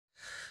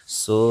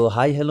So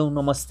hi hello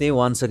नमस्ते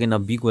once again a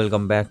big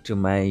welcome back to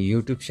my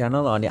YouTube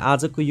channel. अनि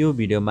आजको यो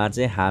भिडियोमा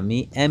चाहिँ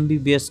हामी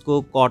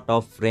एमबिबिएसको कट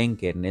अफ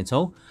ऱ्याङ्क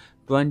हेर्नेछौँ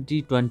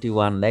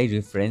 2021लाई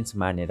रिफरेन्स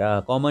मानेर।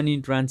 कमन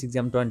इन्ट्रान्स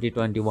इक्जाम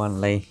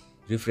 2021लाई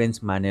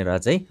रिफरेन्स मानेर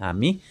चाहिँ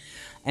हामी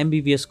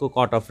एमबिबिएसको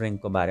कट अफ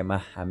ऱ्याङ्कको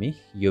बारेमा हामी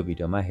यो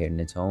भिडियोमा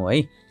हेर्नेछौँ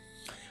है।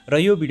 र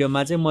यो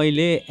भिडियोमा चाहिँ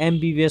मैले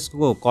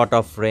एमबिबिएसको कट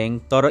अफ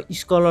ऱ्याङ्क तर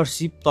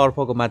स्कलरसिप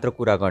तर्फको मात्र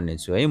कुरा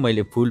गर्नेछु है।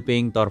 मैले फुल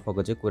पेइङ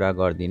तर्फको चाहिँ कुरा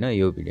गर्दिनँ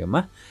यो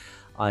भिडियोमा।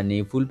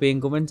 अनि फुल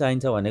पेइङको पनि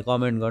चाहिन्छ भने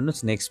कमेन्ट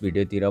गर्नुहोस्, नेक्स्ट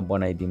भिडियोतिर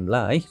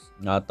बनाइदिउँला है।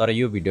 तर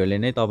यो भिडियोले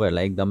नै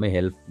तपाईँहरूलाई एकदमै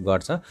हेल्प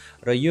गर्छ।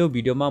 र यो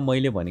भिडियोमा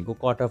मैले भनेको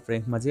कट अफ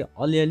ऱ्याङ्कमा चाहिँ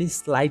अलिअलि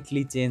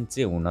स्लाइटली चेन्ज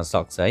चाहिँ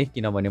हुनसक्छ है,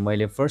 किनभने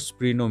मैले फर्स्ट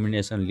प्री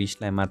नोमिनेसन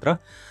लिस्टलाई मात्र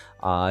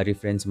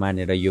रिफरेन्स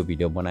मानेर यो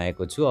भिडियो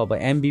बनाएको छु। अब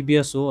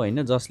एमबिबिएस हो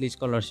होइन, जसले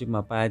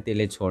स्कलरसिपमा पाए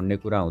त्यसले छोड्ने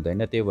कुरा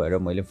हुँदैन, त्यही भएर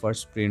मैले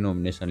फर्स्ट प्री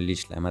नोमिनेसन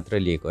लिस्टलाई मात्र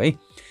लिएको है।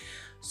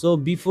 सो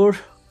बिफोर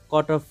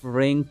कट अफ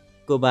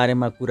ऱ्याङ्कको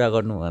बारेमा कुरा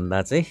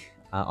गर्नुभन्दा चाहिँ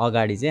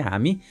अगाडि चाहिँ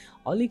हामी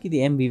अलिकति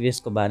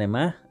एमबिबिएसको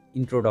बारेमा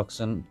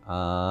इन्ट्रोडक्सन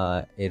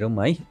हेरौँ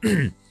है।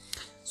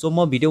 सो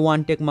म भिडियो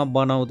वान टेकमा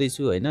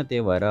बनाउँदैछु होइन,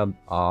 त्यही भएर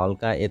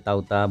हल्का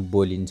यताउता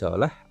बोलिन्छ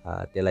होला,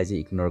 त्यसलाई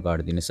चाहिँ इग्नोर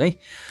गरिदिनुहोस् है।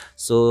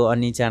 सो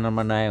अनि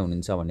च्यानलमा नयाँ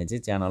हुनुहुन्छ भने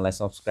चाहिँ च्यानललाई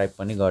सब्सक्राइब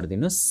पनि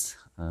गरिदिनुहोस्।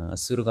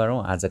 सुरु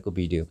गरौँ आजको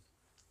भिडियो।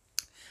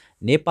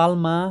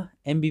 नेपालमा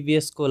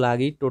एमबिबिएसको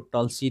लागि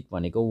टोटल सिट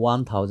भनेको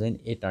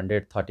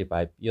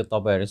 1835। यो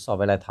तपाईँहरू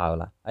सबैलाई थाहा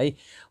होला है।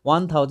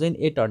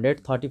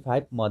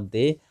 1835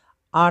 मध्ये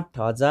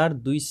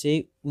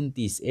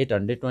 8229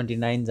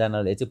 829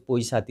 जनाले चाहिँ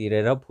पैसा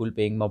तिरेर फुल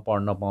पेइङमा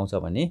पढ्न पाउँछ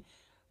भने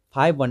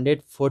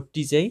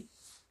 540 चाहिँ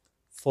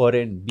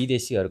फरेन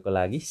विदेशीहरूको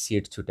लागि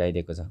सिट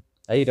छुट्याइदिएको छ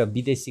है। र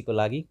विदेशीको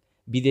लागि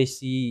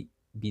विदेशी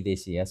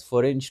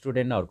फरेन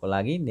स्टुडेन्टहरूको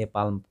लागि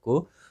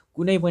नेपालको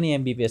कुनै पनि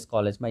एमबिबिएस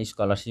कलेजमा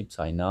स्कलरसिप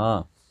छैन।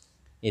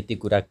 यति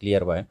कुरा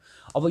क्लियर भयो।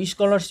 अब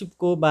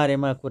स्कलरसिपको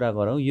बारेमा कुरा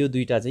गरौँ। यो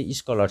दुईटा चाहिँ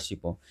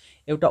स्कलरसिप हो।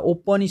 एउटा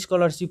ओपन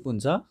स्कलरसिप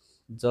हुन्छ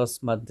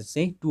जसमा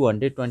चाहिँ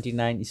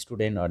 229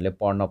 स्टुडेन्टहरूले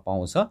पढ्न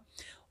पाउँछ।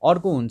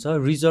 अर्को हुन्छ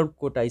रिजर्भ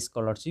कोटा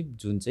स्कलरसिप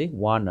जुन चाहिँ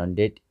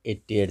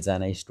 188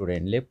 जना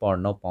स्टुडेन्टले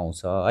पढ्न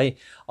पाउँछ है।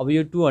 अब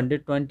यो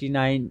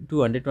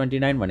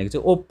 229 भनेको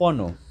चाहिँ ओपन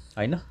हो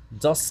होइन,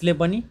 जसले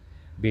पनि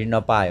भिड्न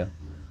पायो।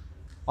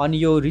 अनि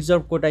यो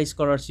रिजर्भ कोटा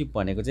स्कलरसिप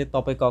भनेको चाहिँ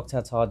तपाईँ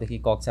कक्षा 6 देखि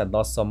कक्षा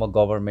 10 सम्म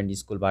गभर्मेन्ट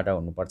स्कुलबाट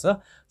हुनुपर्छ।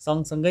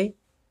 सँगसँगै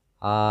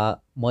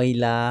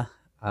महिला,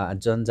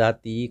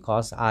 जनजाति,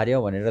 खस, आर्य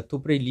भनेर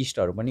थुप्रै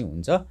लिस्टहरू पनि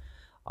हुन्छ।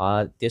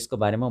 त्यसको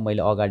बारेमा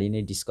मैले अगाडि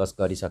नै डिस्कस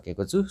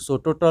गरिसकेको छु। सो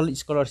टोटल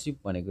स्कलरसिप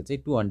भनेको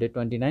चाहिँ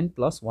 229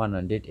 प्लस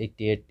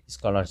 188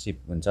 स्कलरसिप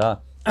हुन्छ।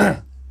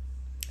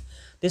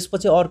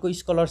 त्यसपछि अर्को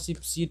स्कलरसिप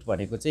सिट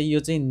भनेको चाहिँ यो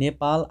चाहिँ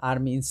Nepal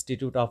army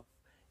institute of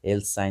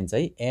health science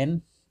है,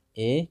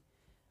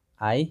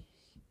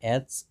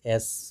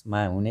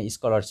 NAIHSमा हुने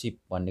स्कलरसिप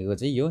भनेको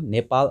चाहिँ यो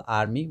नेपाल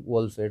आर्मी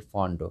वेलफेयर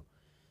फन्ड हो।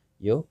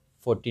 यो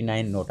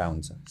 49 वटा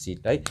हुन्छ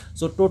सिट है।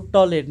 सो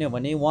टोटल हेर्ने हो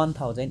भने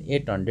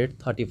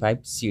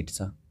 1835 सिट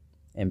छ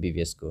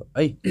एमबिबिएसको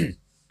है।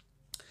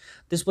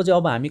 त्यसपछि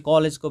अब हामी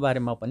कलेजको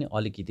बारेमा पनि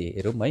अलिकति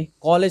हेरौँ है।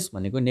 कलेज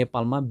भनेको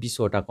नेपालमा 20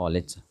 वटा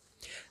कलेज छ।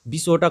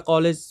 20 वटा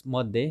कलेज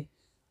मध्ये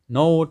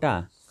 9 वटा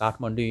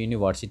काठमाडौँ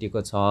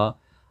युनिभर्सिटीको छ,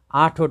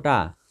 8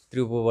 वटा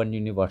त्रिभुवन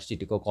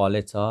युनिभर्सिटीको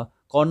कलेज छ,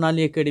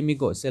 कर्णाली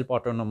एकाडेमीको सेल्फ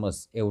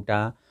अटोनोमस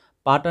एउटा,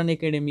 पाटन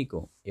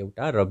एकाडेमीको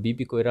एउटा र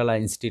BP Koirala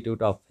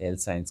institute of health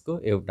साइन्सको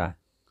एउटा।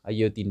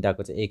 यो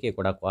तिनटाको चाहिँ एक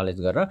एकवटा कलेज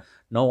गरेर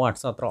 9, 8,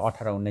 17,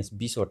 18, 19,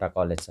 20 वटा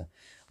कलेज छ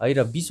है।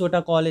 र 20 वटा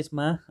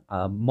कलेजमा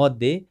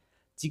मध्ये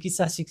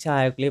चिकित्सा शिक्षा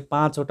आयोगले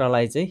 5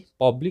 वटालाई चाहिँ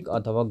पब्लिक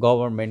अथवा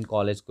गभर्मेन्ट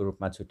कलेजको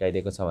रूपमा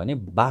छुट्याइदिएको छ भने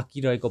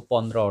बाँकी रहेको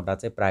 15 वटा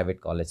चाहिँ प्राइभेट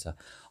कलेज छ।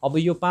 अब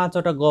यो 5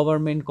 वटा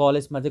गभर्मेन्ट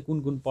कलेजमा चाहिँ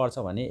कुन कुन पर्छ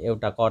भने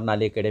एउटा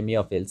Karnali academy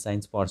of health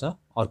science पर्छ,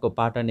 अर्को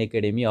Patan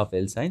academy of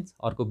health science,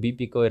 अर्को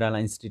बिपी कोइराला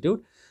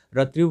इन्स्टिट्युट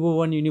र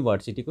त्रिभुवन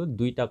युनिभर्सिटीको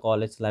दुईटा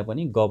कलेजलाई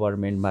पनि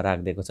गभर्मेन्टमा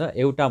राखिदिएको छ।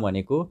 एउटा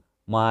भनेको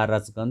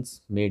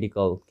महाराजगञ्ज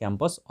मेडिकल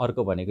क्याम्पस,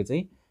 अर्को भनेको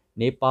चाहिँ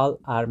Nepal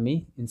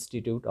army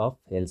institute of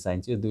health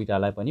science. यो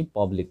दुईटालाई पनि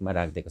पब्लिकमा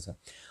राखिदिएको छ।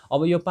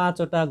 अब यो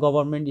 5 वटा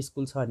गभर्मेन्ट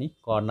स्कुल छ नि,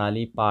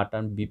 कर्णाली,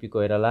 पाटन, बिपी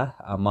कोइराला,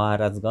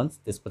 महाराजगञ्ज,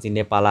 त्यसपछि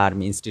Nepal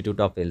army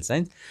institute of health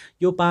science,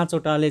 यो 5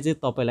 वटाले चाहिँ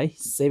तपाईँलाई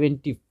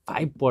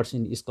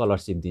 75%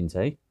 स्कलरसिप दिन्छ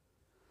है।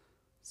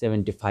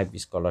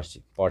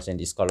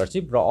 75%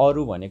 स्कलरसिप। र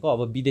अरू भनेको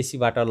अब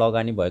विदेशीबाट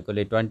लगानी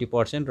भएकोले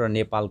 20% र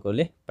नेपालको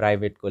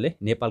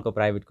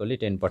प्राइभेटकोले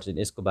 10%।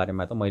 यसको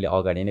बारेमा त मैले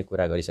अगाडि नै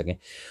कुरा गरिसकेँ।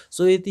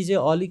 सो यति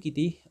चाहिँ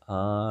अलिकति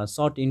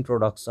सर्ट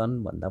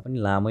इन्ट्रोडक्सन भन्दा पनि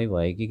लामै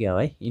भयो कि क्या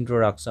है,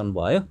 इन्ट्रोडक्सन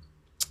भयो।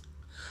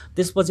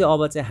 त्यसपछि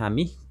अब चाहिँ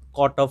हामी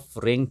कट अफ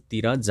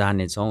ऱ्याङ्कतिर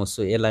जानेछौँ।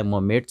 सो यसलाई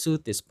म मेट्छु,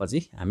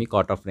 त्यसपछि हामी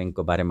कट अफ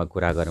ऱ्याङ्कको बारेमा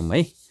कुरा गरौँ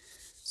है।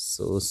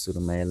 सो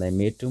सुरुमा यसलाई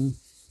मेटौँ।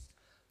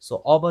 सो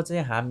अब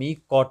चाहिँ हामी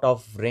कट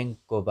अफ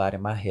ऱ्याङ्कको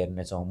बारेमा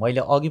हेर्नेछौँ।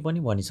 मैले अघि पनि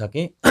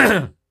भनिसकेँ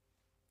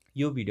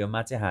यो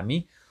भिडियोमा चाहिँ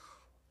हामी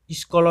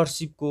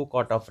स्कलरसिपको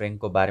कट अफ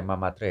ऱ्याङ्कको बारेमा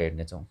मात्र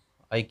हेर्नेछौँ।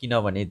 है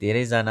किनभने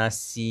धेरैजना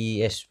सी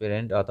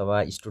एस्पिरेन्ट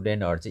अथवा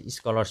स्टुडेन्टहरु चाहिँ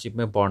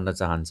स्कलरसिपमै पढ्न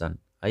चाहन्छन्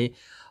है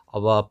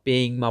अब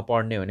पेइङमा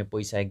पढ्ने भने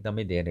पैसा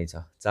एकदमै धेरै छ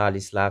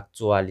 40 लाख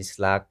 44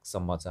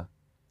 लाखसम्म छ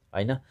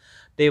हैन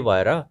त्यही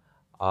भएर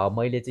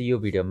मैले चाहिँ यो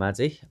भिडियोमा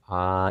चाहिँ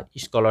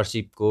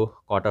स्कलरसिपको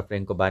कट अफ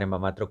र्याङ्कको बारेमा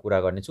मात्र कुरा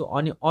गर्नेछु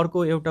अनि अर्को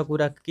एउटा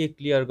कुरा के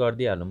क्लियर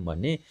गरिदिइहालौँ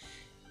भने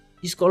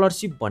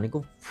स्कलरसिप भनेको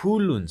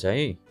फुल हुन्छ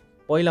है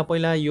पहिला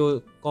पहिला यो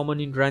कमन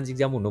इन्ट्रान्स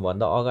एक्जाम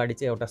हुनुभन्दा अगाडि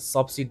चाहिँ एउटा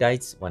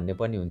सब्सिडाइज भन्ने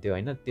पनि हुन्थ्यो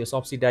हैन त्यो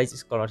सब्सिडाइज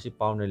स्कलरसिप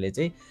पाउनेले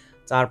चाहिँ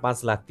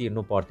 4-5 लाख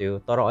तिर्नु पर्थ्यो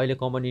तर अहिले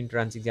कमन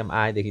इन्ट्रान्स एक्जाम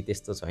आएदेखि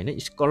त्यस्तो छैन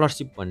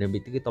स्कलरसिप भन्ने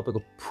बित्तिकै तपाईको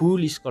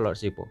फुल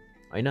स्कलरसिप हो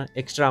हैन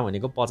एक्स्ट्रा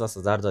भनेको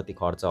 50,000 जति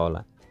खर्च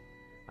होला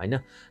हैन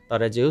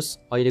तर जे होस्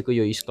अहिलेको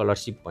यो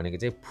स्कलरसिप भनेको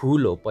चाहिँ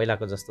फुल हो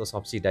पहिलाको जस्तो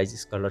सब्सिडाइज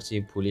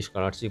स्कलरसिप फुल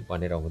स्कलरसिप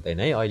भनेर हुँदैन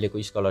है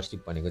अहिलेको स्कलरसिप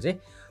भनेको चाहिँ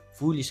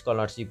फुल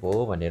स्कलरसिप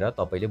हो भनेर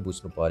तपाईले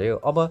बुझ्नु पर्यो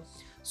अब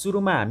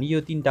सुरुमा हामी यो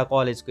तीनटा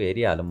कलेजको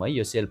हेरिहालौँ है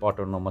यो self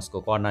अटोनोमसको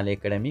Karnali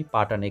academy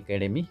Patan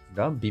academy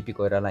र BP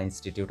Koirala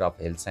institute of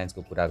health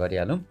साइन्सको कुरा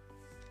गरिहालौँ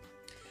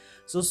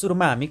सो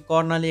सुरुमा हामी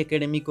कर्णाली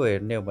एकाडेमीको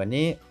हेर्ने हो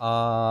भने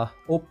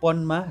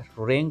ओपनमा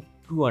र्याङ्क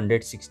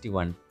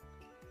 261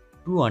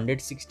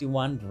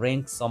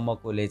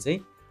 र्याङ्कसम्मकोले चाहिँ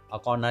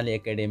कर्णाली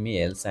एकाडेमी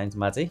हेल्थ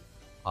साइन्समा चाहिँ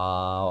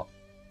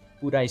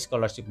पुरा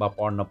स्कलरसिपमा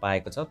पढ्न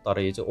पाएको छ तर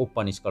यो चाहिँ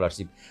ओपन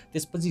स्कलरसिप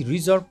त्यसपछि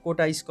रिजर्भ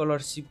कोटा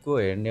स्कलरसिपको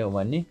हेर्ने हो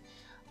भने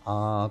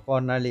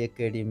कर्णाली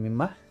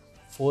एकाडेमीमा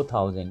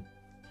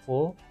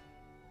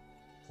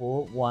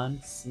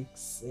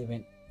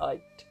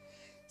 4,168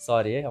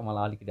 सरी है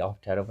मलाई अलिकति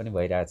अप्ठ्यारो पनि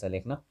भइरहेछ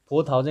लेख्न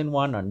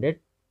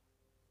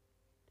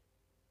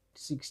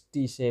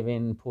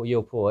 4,167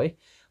 यो है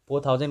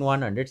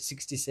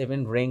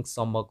 4,167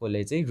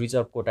 र्याङ्कसम्मकोले चाहिँ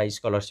रिजर्भ कोटा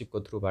स्कलरसिपको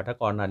थ्रुबाट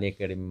कर्णाली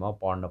एकाडेमीमा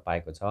पढ्न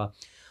पाएको छ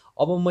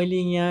अब मैले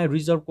यहाँ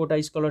रिजर्भ कोटा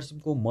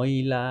स्कलरसिपको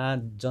महिला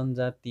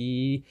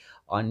जनजाति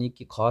अनि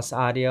के खस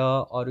आर्य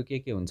अरु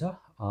के हुन्छ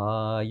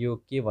यो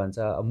के भन्छ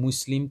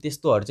मुस्लिम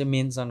त्यस्तोहरु चाहिँ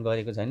मेन्सन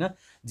गरेको छैन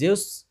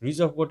जेस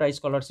रिजर्भ कोटा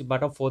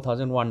स्कलरसिपबाट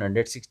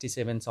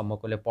 4,167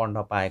 सम्मकोले पढ्न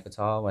पाएको छ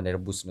भनेर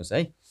बुझ्नुस्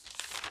है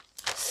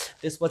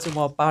त्यसपछि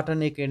म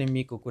पाटन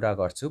एकाडेमीको कुरा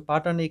गर्छु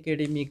पाटन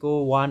एकाडेमीको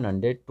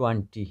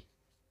 120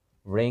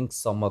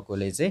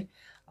 र्याङ्कसम्मकोले चाहिँ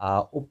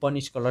ओपन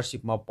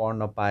स्कलरसिपमा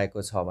पढ्न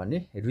पाएको छ भने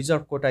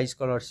रिजर्भ कोटा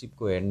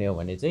स्कलरसिपको हेर्ने हो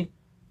भने चाहिँ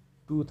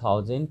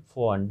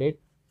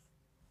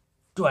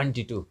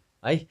 2,422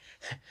 है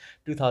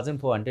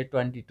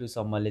 2,422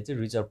 सम्मले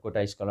चाहिँ रिजर्भ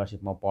कोटा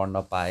स्कलरसिपमा पढ्न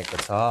पाएको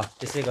छ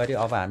त्यसैगरी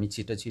अब हामी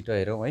छिटो छिटो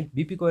हेरौँ है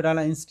BP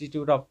Koirala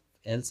institute of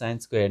health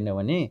साइन्सको हेर्ने हो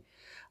भने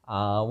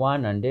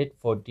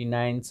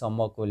 149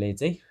 सम्मकोले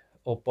चाहिँ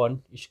ओपन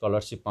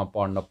स्कलरसिपमा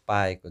पढ्न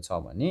पाएको छ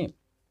भने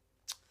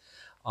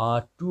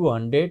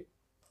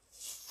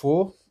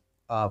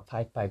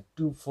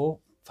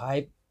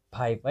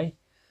 204,55,2455 है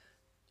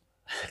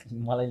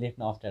मलाई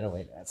लेख्न अप्ठ्यारो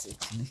भइरहेछ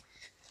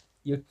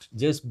यो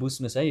जस्ट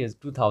बुझ्नुस् है यो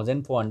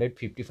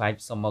 2,455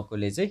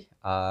 सम्मकोले चाहिँ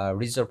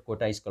रिजर्भ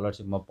कोटा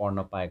स्कलरसिपमा पढ्न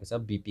पाएको छ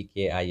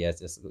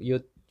बीपीकेआईएसएस यो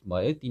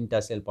भयो तीनटा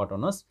सेल्फ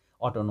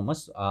अटोनोमस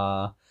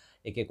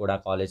एक एकवटा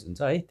कलेज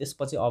हुन्छ है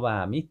त्यसपछि अब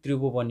हामी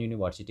त्रिभुवन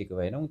युनिभर्सिटीको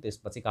हेरौँ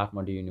त्यसपछि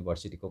काठमाडौँ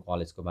युनिभर्सिटीको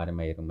कलेजको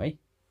बारेमा हेरौँ है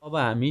अब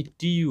हामी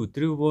टियु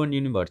त्रिभुवन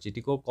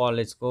युनिभर्सिटीको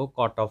कलेजको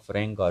कट अफ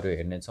र्याङ्कहरू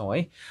हेर्नेछौँ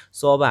है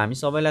सो अब हामी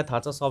सबैलाई थाहा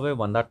छ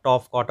सबैभन्दा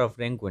टफ कट अफ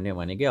र्याङ्क हुने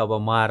भनेकै अब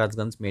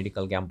महाराजगञ्ज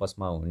मेडिकल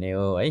क्याम्पसमा हुने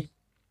हो है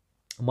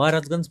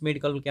महाराजगञ्ज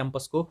मेडिकल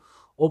क्याम्पसको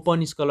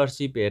ओपन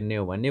स्कलरसिप हेर्ने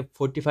हो भने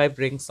 45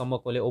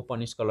 र्याङ्कसम्मकोले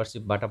ओपन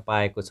स्कलरसिपबाट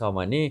पाएको छ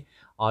भने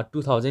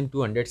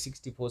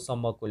 2,264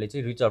 सम्मकोले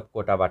चाहिँ रिजर्भ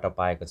कोटाबाट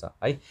पाएको छ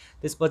है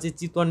त्यसपछि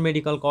चितवन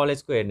मेडिकल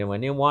कलेजको हेर्ने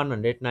भने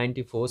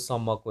 194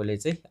 सम्मकोले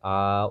चाहिँ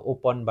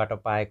ओपनबाट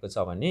पाएको छ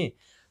भने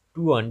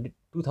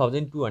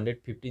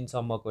 2,215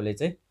 सम्मकोले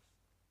चाहिँ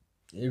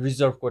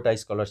रिजर्भ कोटा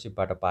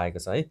स्कलरसिपबाट पाएको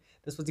छ है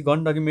त्यसपछि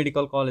गण्डकी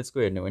मेडिकल कलेजको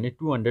हेर्ने भने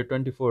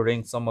 224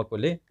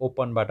 र्याङ्कसम्मकोले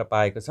ओपनबाट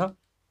पाएको छ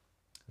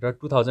र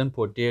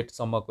 2,048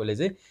 सम्मकोले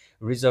चाहिँ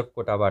रिजर्भ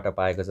कोटाबाट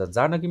पाएको छ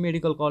जानकी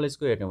मेडिकल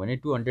कलेजको हेर्ने भने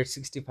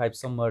 265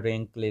 सम्म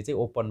र्याङ्कले चाहिँ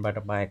ओपनबाट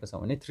पाएको छ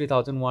भने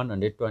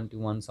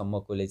 3,121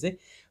 सम्मकोले चाहिँ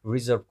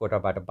रिजर्भ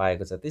कोटाबाट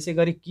पाएको छ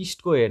त्यसैगरी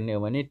किस्टको हेर्ने हो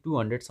भने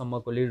 200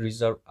 सम्मकोले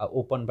रिजर्भ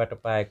ओपनबाट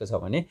पाएको छ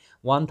भने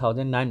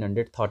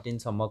 1,913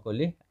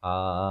 सम्मकोले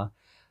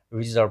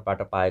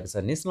रिजर्भबाट पाएको छ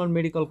नेसनल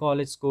मेडिकल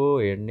कलेजको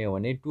हेर्ने हो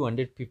भने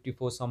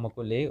 254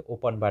 सम्मकोले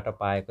ओपनबाट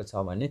पाएको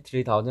छ भने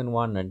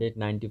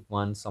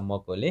 3,191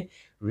 सम्मकोले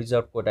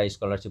रिजर्भ कोटा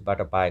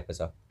स्कलरसिपबाट पाएको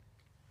छ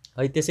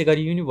है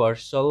त्यसैगरी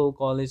युनिभर्सल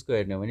कलेजको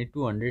हेर्ने हो भने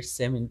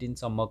 217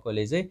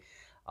 सम्मकोले चाहिँ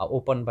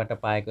ओपनबाट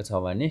पाएको छ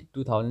भने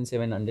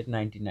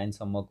 2,799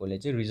 सम्मकोले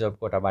चाहिँ रिजर्भ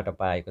कोटाबाट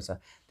पाएको छ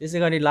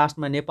त्यसैगरी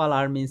लास्टमा Nepal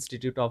army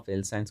institute of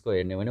health साइन्सको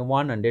हेर्ने हो भने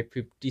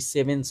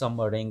 157 सम्म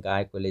र्याङ्क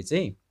आएकोले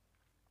चाहिँ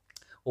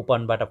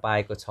ओपनबाट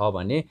पाएको छ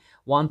भने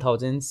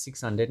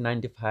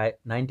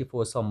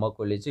 1,694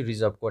 सम्मकोले चाहिँ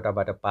रिजर्भ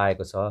कोटाबाट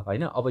पाएको छ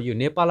हैन अब यो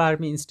Nepal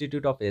army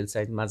institute of health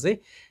साइन्समा चाहिँ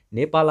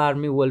नेपाल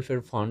आर्मी वेलफेयर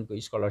फन्डको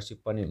स्कलरसिप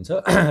पनि हुन्छ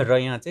र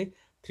यहाँ चाहिँ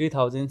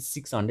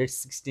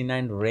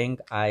 3,669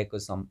 र्याङ्क आएको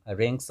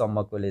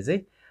र्याङ्कसम्मकोले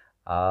चाहिँ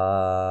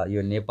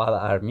यो Nepal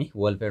army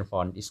welfare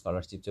fund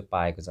scholarship चाहिँ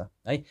पाएको छ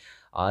है।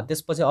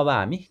 त्यसपछि अब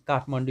हामी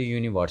काठमाडौँ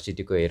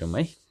युनिभर्सिटीको हेरौँ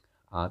है।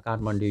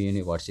 काठमाडौँ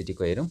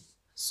युनिभर्सिटीको हेरौँ।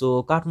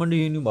 सो काठमाडौँ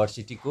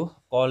युनिभर्सिटीको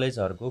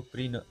कलेजहरूको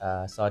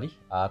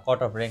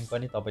कट अफ र्याङ्क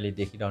पनि तपाईँले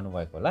देखिरहनु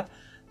भएको होला।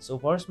 सो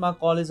फर्स्टमा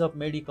कलेज अफ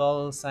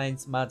मेडिकल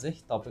साइन्समा चाहिँ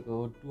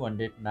तपाईँको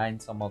 209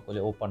 सम्मकोले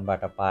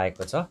ओपनबाट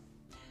पाएको छ।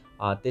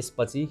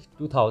 त्यसपछि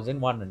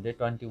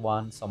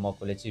 2121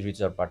 सम्मकोले चाहिँ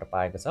रिजर्भबाट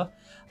पाएको छ।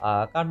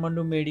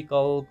 काठमाडौँ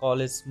मेडिकल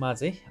कलेजमा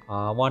चाहिँ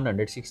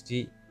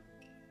 164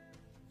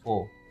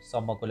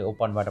 सम्मकोले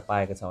ओपनबाट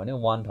पाएको छ भने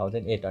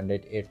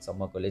 1808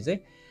 सम्मकोले चाहिँ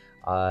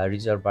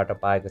रिजर्भबाट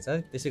पाएको छ।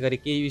 त्यसै गरी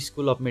केयु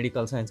स्कुल अफ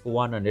मेडिकल साइन्सको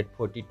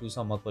 142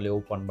 सम्मकोले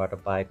ओपनबाट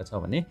पाएको छ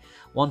भने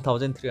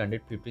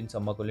 1315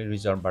 सम्मकोले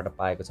रिजर्भबाट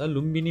पाएको छ।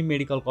 लुम्बिनी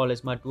मेडिकल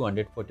कलेजमा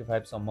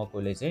 245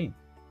 सम्मकोले चाहिँ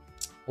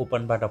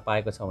ओपनबाट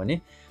पाएको छ भने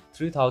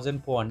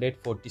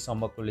 3440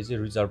 सम्मकोले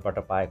चाहिँ रिजर्भबाट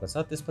पाएको छ।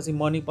 त्यसपछि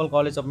मणिपाल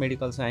कलेज अफ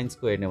मेडिकल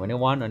साइन्सको हेर्ने भने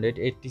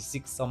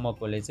 186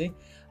 सम्मकोले चाहिँ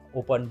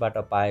ओपनबाट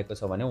पाएको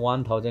छ भने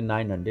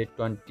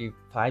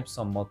 1925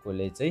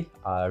 सम्मकोले चाहिँ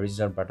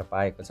रिजर्भबाट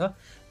पाएको छ।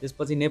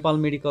 त्यसपछि नेपाल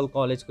मेडिकल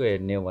कलेजको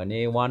हेर्ने हो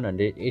भने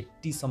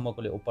 180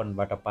 सम्मकोले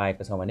ओपनबाट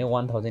पाएको छ भने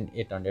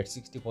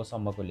 1864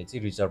 सम्मकोले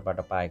चाहिँ रिजर्भबाट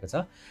पाएको छ।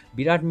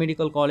 विराट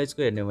मेडिकल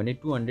कलेजको हेर्ने हो भने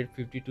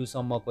 252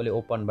 सम्मकोले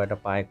ओपनबाट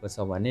पाएको छ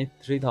भने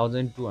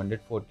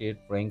 3248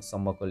 र्याङ्क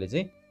सम्मकोले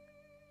चाहिँ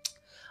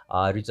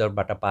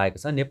रिजर्भबाट पाएको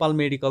छ।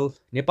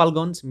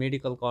 नेपालगञ्ज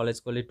मेडिकल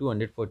कलेजकोले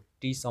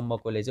 240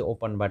 सम्मकोले चाहिँ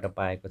ओपनबाट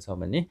पाएको छ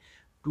भने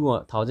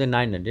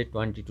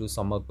 2922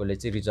 सम्मकोले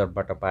चाहिँ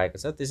रिजर्भबाट पाएको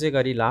छ। त्यसै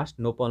गरी लास्ट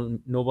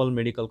नोबल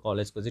मेडिकल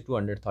कलेजको चाहिँ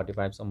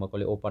 235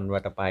 सम्मकोले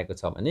ओपनबाट पाएको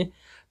छ भने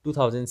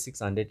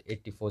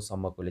 2684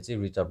 सम्मकोले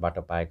चाहिँ रिजर्भबाट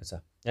पाएको छ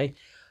है।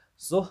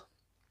 सो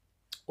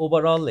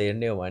ओभरअल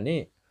हेर्ने हो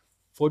भने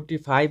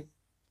 45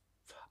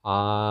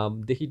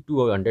 देखि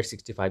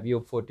 265, यो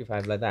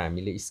 45 लाई त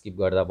हामीले स्किप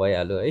गर्दा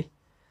भइहाल्यो है।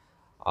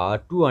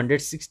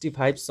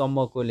 265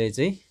 सम्मकोले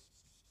चाहिँ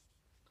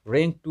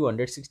र्याङ्क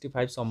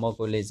 265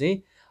 सम्मकोले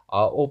चाहिँ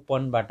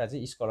ओपनबाट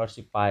चाहिँ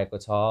स्कलरसिप पाएको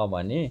छ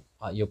भने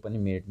यो पनि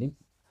मेरिट लिङ्क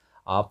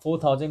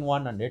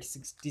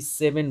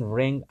 4167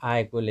 र्याङ्क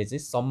आएकोले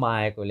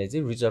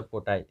चाहिँ रिजर्भ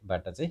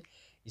कोटाबाट चाहिँ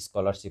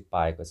स्कलरसिप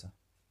पाएको छ।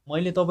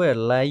 मैले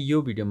तपाईँहरूलाई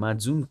यो भिडियोमा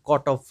जुन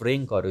कट अफ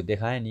र्याङ्कहरू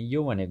देखाएँ नि,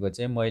 यो भनेको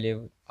चाहिँ मैले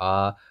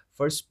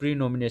फर्स्ट प्री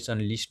नोमिनेसन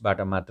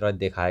लिस्टबाट मात्र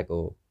देखाएको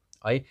हो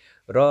है।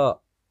 र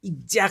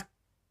एक्ज्याक्ट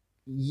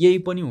यही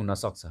पनि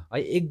हुनसक्छ है,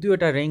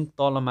 1-2वटा र्याङ्क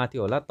तलमाथि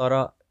होला,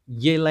 तर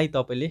यसलाई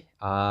तपाईँले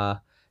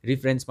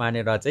रिफरेन्स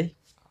मानेर चाहिँ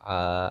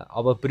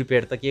अब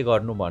प्रिपेयर त के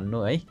गर्नु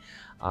भन्नु है।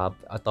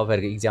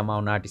 तपाईँहरूको इक्जाम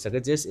आउन आँटिसक्यो,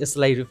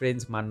 यसलाई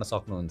रिफरेन्स मान्न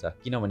सक्नुहुन्छ,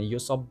 किनभने यो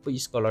सबै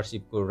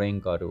स्कलरसिपको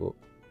र्याङ्कहरू हो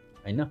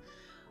होइन।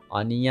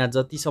 अनि यहाँ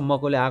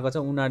जतिसम्मकोले आएको छ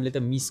उनीहरूले त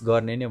मिस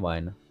गर्ने नै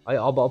भएन है।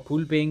 अब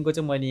फुल पेइङको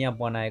चाहिँ मैले यहाँ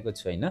बनाएको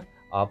छैन,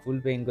 फुल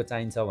पेइङको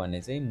चाहिन्छ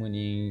भने चाहिँ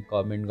मुनि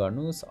कमेन्ट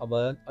गर्नुहोस्। अब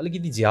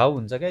अलिकति झ्याउ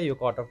हुन्छ क्या यो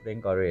कट अफ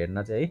र्याङ्कहरू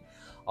हेर्न चाहिँ है।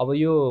 अब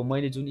यो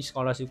मैले जुन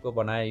स्कलरसिपको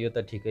बनाएँ यो त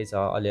ठिकै छ,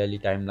 अलिअलि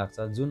टाइम लाग्छ।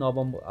 जुन अब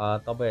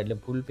तपाईँहरूले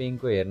फुल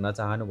पेइङको हेर्न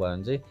चाहनुभयो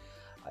भने चाहिँ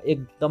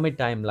एकदमै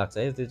टाइम लाग्छ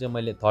है। त्यो चाहिँ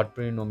मैले थर्ड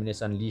प्री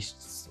नोमिनेसन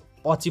लिस्ट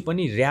पछि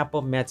पनि ऱ्याप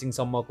अफ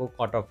म्याचिङसम्मको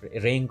कट अफ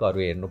र्याङ्कहरू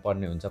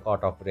हेर्नुपर्ने हुन्छ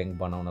कट अफ र्याङ्क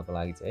बनाउनको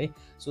लागि चाहिँ है।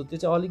 सो त्यो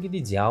चाहिँ अलिकति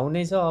झ्याउ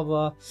नै छ।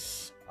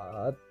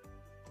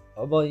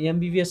 अब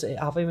MBBS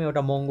आफैमा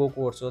एउटा महँगो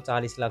कोर्स हो,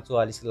 40 लाख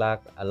 44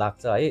 लाख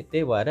लाग्छ है।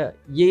 त्यही भएर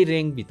यही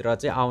र्याङ्कभित्र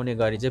चाहिँ आउने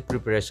गरी चाहिँ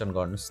प्रिपरेसन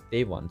गर्नुहोस्,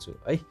 त्यही भन्छु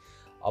है।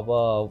 अब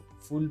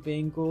फुल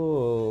पेइङको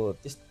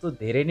त्यस्तो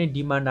धेरै नै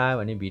डिमान्ड आयो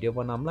भने भिडियो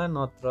बनाउँला,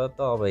 नत्र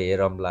त अब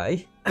हेरौँला है।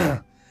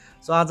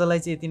 सो आजलाई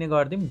चाहिँ यति नै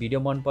गरिदिउँ। भिडियो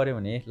मन पऱ्यो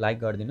भने लाइक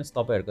गरिदिनुहोस्,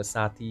 तपाईँहरूको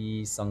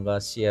साथीसँग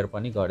सेयर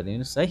पनि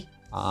गरिदिनुहोस् है।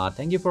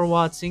 Thank you for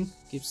watching,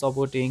 keep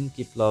supporting,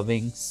 keep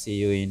loving,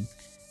 C you in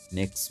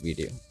next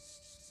video.